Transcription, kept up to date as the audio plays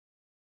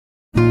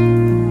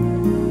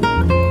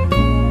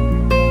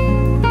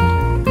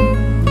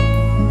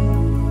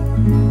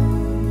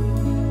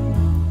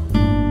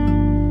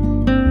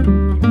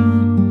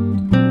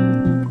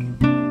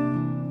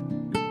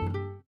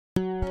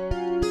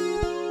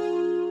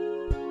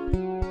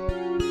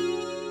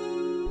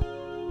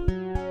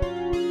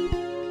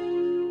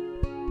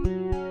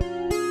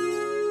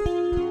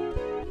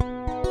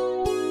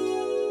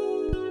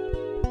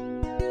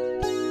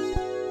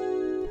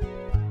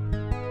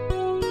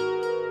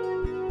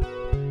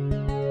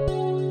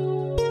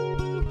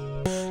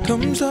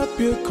Come stop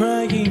your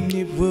crying,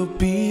 it will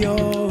be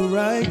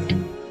alright.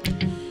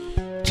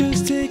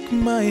 Just take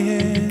my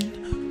hand,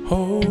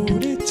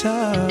 hold it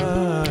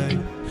tight.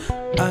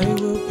 I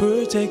will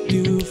protect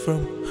you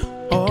from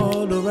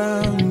all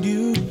around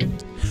you.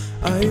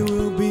 I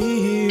will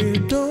be here,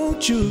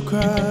 don't you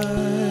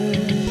cry.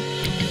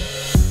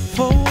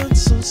 For one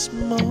so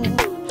small,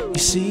 you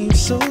seem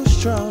so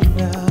strong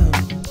now.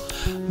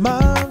 My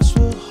arms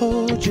will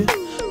hold you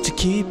to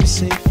keep you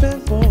safe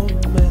and warm.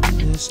 And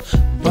this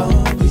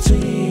bond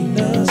between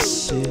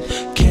us,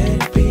 it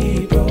can't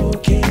be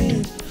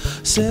broken.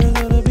 Said I'm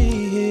gonna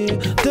be here,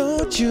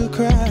 don't you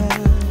cry.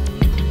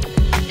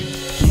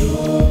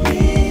 You'll be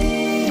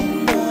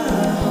in my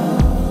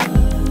heart.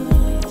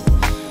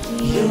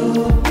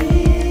 You'll be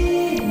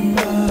in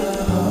my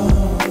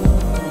heart.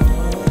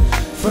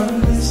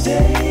 From this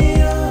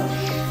day on,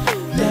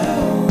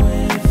 now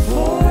and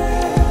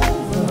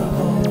forever.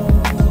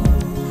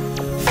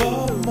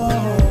 For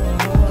more.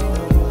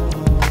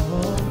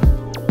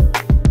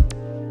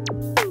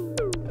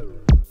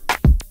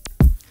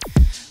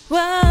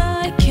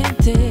 Why can't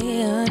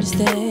they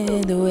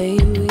understand the way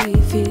we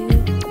feel?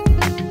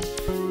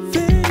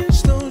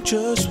 Things don't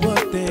just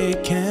what they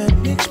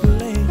can't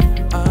explain.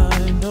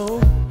 I know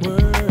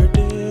we're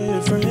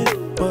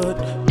different, but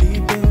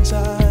deep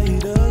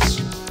inside us,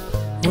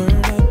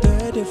 we're not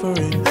that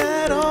different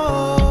at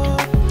all.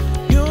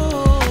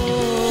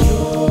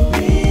 You'll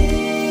be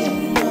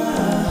in my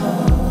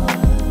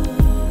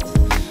heart.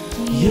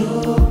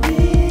 You'll